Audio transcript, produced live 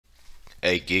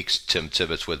Hey geeks, Tim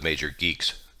Tibbetts with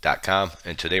MajorGeeks.com,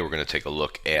 and today we're going to take a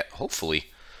look at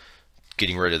hopefully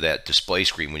getting rid of that display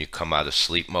screen when you come out of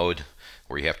sleep mode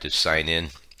where you have to sign in.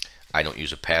 I don't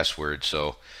use a password,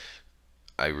 so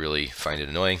I really find it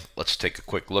annoying. Let's take a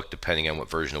quick look. Depending on what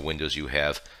version of Windows you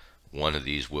have, one of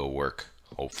these will work,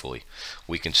 hopefully.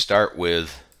 We can start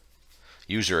with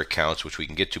user accounts, which we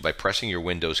can get to by pressing your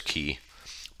Windows key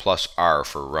plus R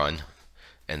for run,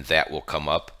 and that will come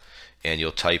up. And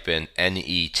you'll type in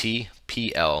NETPLWIZ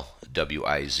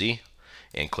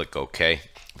and click OK.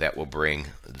 That will bring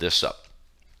this up.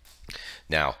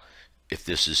 Now, if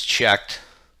this is checked,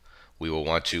 we will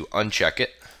want to uncheck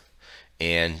it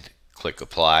and click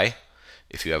Apply.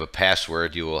 If you have a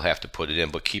password, you will have to put it in,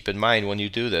 but keep in mind when you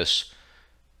do this,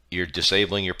 you're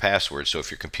disabling your password. So if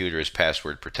your computer is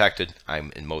password protected,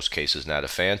 I'm in most cases not a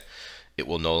fan, it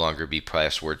will no longer be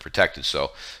password protected.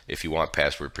 So if you want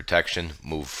password protection,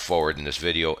 move forward in this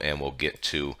video and we'll get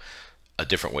to a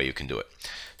different way you can do it.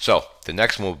 So the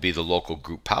next one will be the local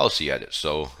group policy edit.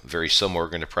 So very similar, we're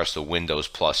going to press the Windows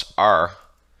plus R,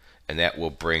 and that will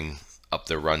bring up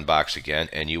the run box again,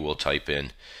 and you will type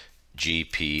in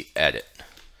GP edit.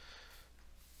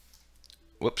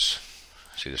 Whoops.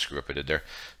 See the screw up I did there.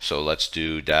 So let's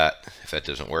do dot, if that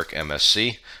doesn't work,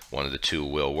 MSC. One of the two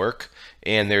will work.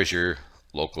 And there's your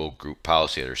local group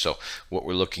policy editor. So what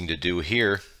we're looking to do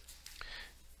here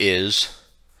is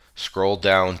scroll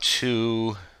down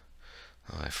to,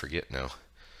 I forget now,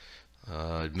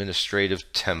 administrative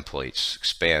templates.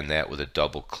 Expand that with a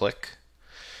double click.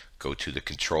 Go to the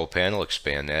control panel,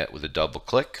 expand that with a double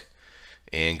click,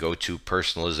 and go to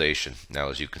personalization. Now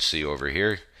as you can see over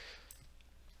here,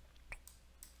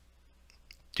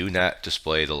 do not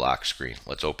display the lock screen.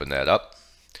 Let's open that up.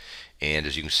 And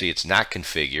as you can see, it's not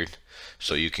configured.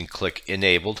 So you can click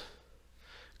Enabled,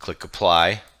 click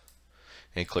Apply,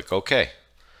 and click OK.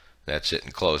 That's it,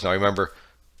 and close. Now remember,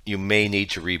 you may need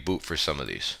to reboot for some of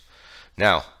these.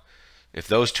 Now, if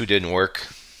those two didn't work,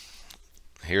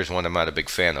 here's one I'm not a big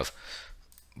fan of,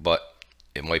 but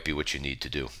it might be what you need to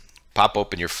do. Pop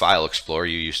open your File Explorer.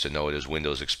 You used to know it as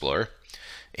Windows Explorer.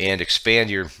 And expand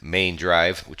your main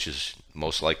drive, which is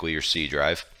most likely your C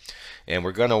drive. And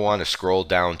we're going to want to scroll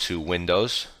down to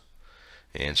Windows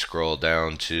and scroll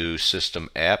down to System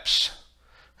Apps.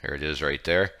 There it is right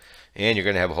there. And you're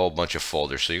going to have a whole bunch of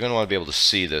folders. So you're going to want to be able to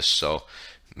see this. So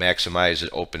maximize it,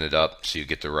 open it up so you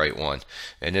get the right one.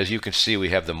 And as you can see, we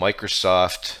have the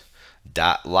Microsoft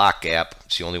 .lock app.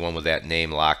 It's the only one with that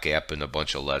name, lock app, and a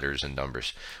bunch of letters and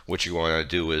numbers. What you want to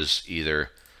do is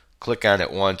either click on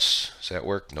it once. Does that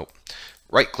work? Nope.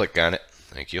 Right click on it.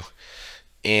 Thank you.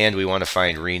 And we want to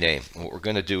find rename. What we're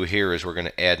going to do here is we're going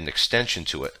to add an extension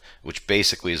to it, which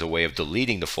basically is a way of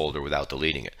deleting the folder without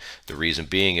deleting it. The reason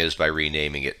being is by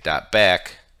renaming it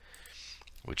 .back,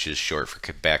 which is short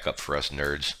for backup for us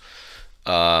nerds.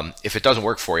 If it doesn't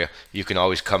work for you, you can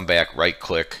always come back, right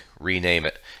click, rename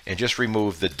it, and just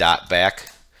remove the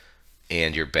 .back,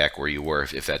 and you're back where you were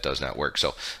if that does not work.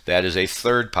 So that is a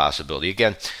third possibility.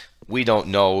 Again, we don't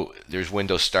know. There's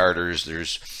Windows starters,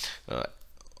 there's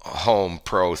Home,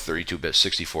 Pro, 32-bit,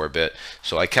 64-bit.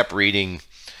 So I kept reading,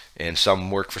 and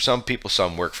some work for some people,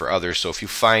 some work for others. So if you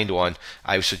find one,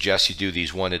 I would suggest you do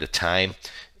these one at a time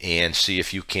and see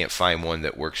if you can't find one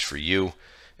that works for you.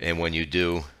 And when you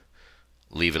do,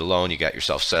 leave it alone. You got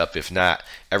yourself set up. If not,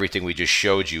 everything we just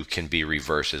showed you can be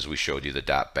reversed, as we showed you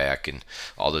the .back and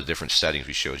all the different settings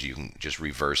we showed you. You can just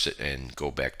reverse it and go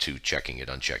back to checking it,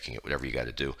 unchecking it, whatever you got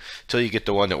to do until you get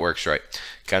the one that works right.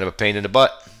 Kind of a pain in the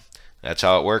butt. That's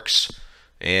how it works.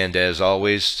 And as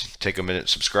always, take a minute and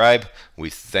subscribe.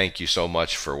 We thank you so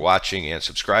much for watching and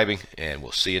subscribing, and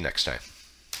we'll see you next time.